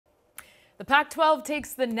The Pac-12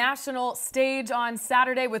 takes the national stage on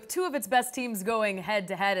Saturday with two of its best teams going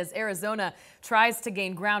head-to-head as Arizona tries to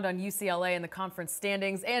gain ground on UCLA in the conference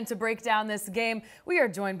standings. And to break down this game, we are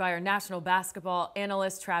joined by our national basketball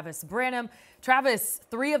analyst, Travis Branham. Travis,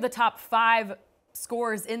 3 of the top 5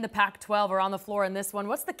 scorers in the Pac-12 are on the floor in this one.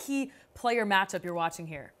 What's the key player matchup you're watching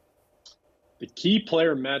here? The key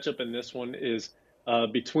player matchup in this one is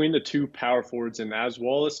between the two power forwards, and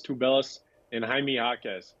Tubelis and Jaime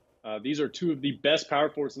Jaquez. These are 2 of the best power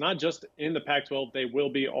forwards, not just in the Pac-12. They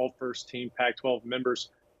will be all first-team Pac-12 members,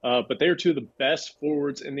 but they are 2 of the best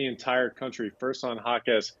forwards in the entire country. First on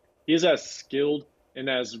Jaquez, he is as skilled and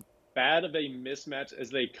as bad of a mismatch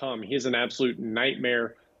as they come. He is an absolute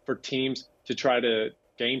nightmare for teams to try to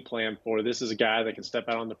game plan for. This is a guy that can step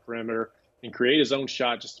out on the perimeter and create his own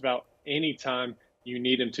shot just about any time you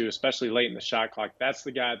need him to, especially late in the shot clock. That's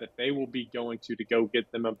the guy that they will be going to go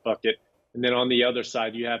get them a bucket. And then on the other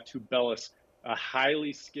side, you have Tubelis, a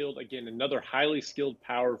highly skilled, again, another highly skilled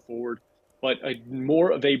power forward, but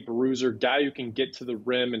more of a bruiser, guy who can get to the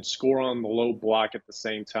rim and score on the low block at the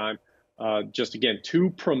same time. Just, again,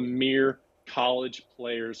 2 premier college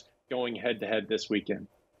players going head-to-head this weekend.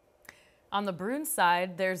 On the Bruins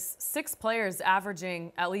side, there's 6 players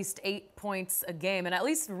averaging at least 8 points a game. And at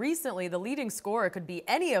least recently, the leading scorer could be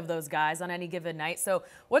any of those guys on any given night. So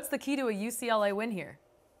what's the key to a UCLA win here?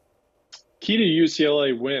 Key to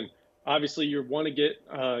UCLA win. Obviously, you're going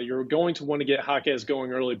to want to get Jaquez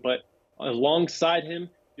going early, but alongside him,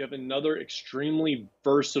 you have another extremely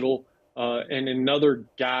versatile and another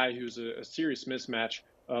guy who's a serious mismatch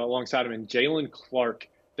alongside him, and Jalen Clark.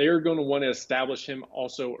 They are going to want to establish him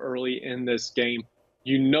also early in this game.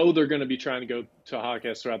 You know they're going to be trying to go to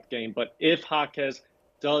Jaquez throughout the game, but if Jaquez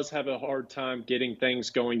does have a hard time getting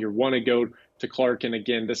things going, you want to go to Clark. And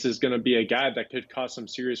again, this is going to be a guy that could cause some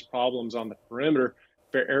serious problems on the perimeter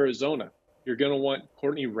for Arizona. You're going to want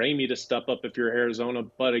Courtney Ramey to step up if you're Arizona.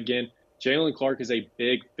 But again, Jalen Clark is a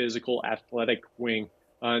big, physical, athletic wing.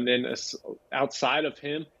 And then outside of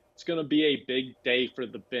him, it's going to be a big day for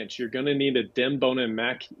the bench. You're going to need a Dembona and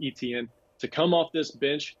Mac Etienne to come off this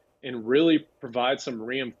bench and really provide some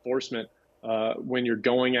reinforcement when you're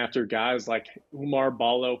going after guys like Umar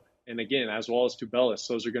Ballo and, again, as well as Tubelis.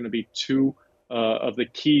 Those are going to be 2 of the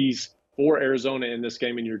keys for Arizona in this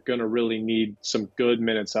game, and you're going to really need some good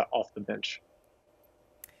minutes off the bench.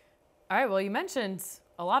 All right, well, you mentioned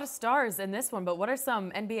a lot of stars in this one, but what are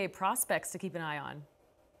some NBA prospects to keep an eye on?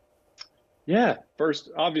 Yeah, first,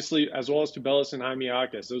 obviously, as well as Tubelis and Jaime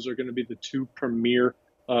Jaquez, those are going to be the 2 premier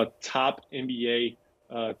top NBA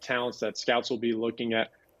talents that scouts will be looking at.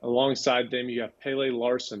 Alongside them, you have Pele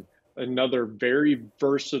Larson, another very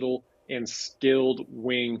versatile and skilled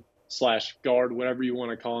wing / guard, whatever you want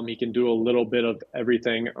to call him. He can do a little bit of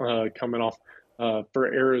everything coming off for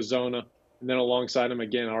Arizona. And then alongside him,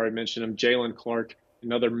 again, I already mentioned him, Jalen Clark,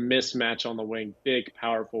 another mismatch on the wing, big,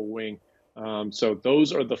 powerful wing. So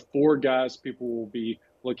those are the 4 guys people will be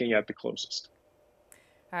looking at the closest.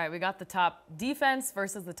 All right, we got the top defense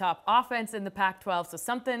versus the top offense in the Pac-12, so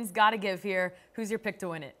something's got to give here. Who's your pick to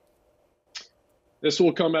win it? This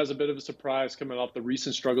will come as a bit of a surprise coming off the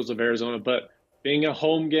recent struggles of Arizona, but being a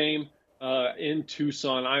home game in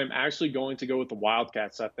Tucson, I am actually going to go with the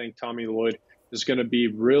Wildcats. I think Tommy Lloyd is going to be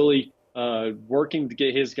really working to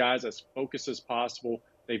get his guys as focused as possible.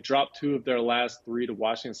 They've dropped 2 of their last 3 to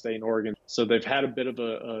Washington State and Oregon, so they've had a bit of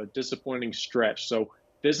a disappointing stretch. So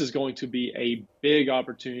this is going to be a big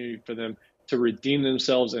opportunity for them to redeem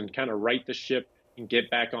themselves and kind of right the ship and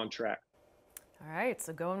get back on track. All right,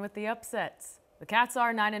 so going with the upsets. The Cats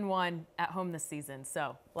are 9-1 at home this season,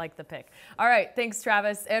 so like the pick. All right, thanks,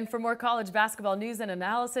 Travis. And for more college basketball news and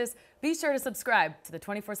analysis, be sure to subscribe to the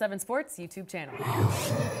 24/7 Sports YouTube channel.